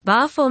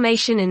Bar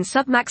formation in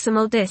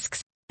submaximal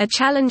disks, a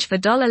challenge for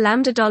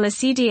 $Lambda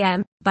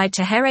CDM, by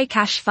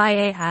Tehere-Cash-Phi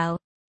et al.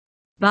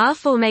 Bar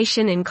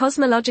formation in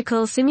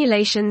cosmological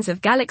simulations of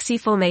galaxy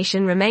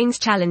formation remains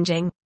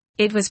challenging.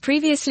 It was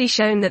previously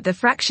shown that the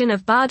fraction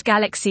of barred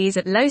galaxies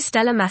at low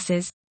stellar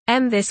masses,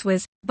 m. This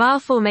was, bar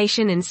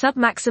formation in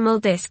submaximal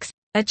disks,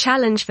 a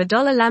challenge for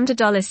 $Lambda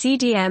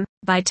CDM,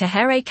 by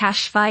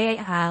Tehere-Cash-Phi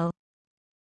et al.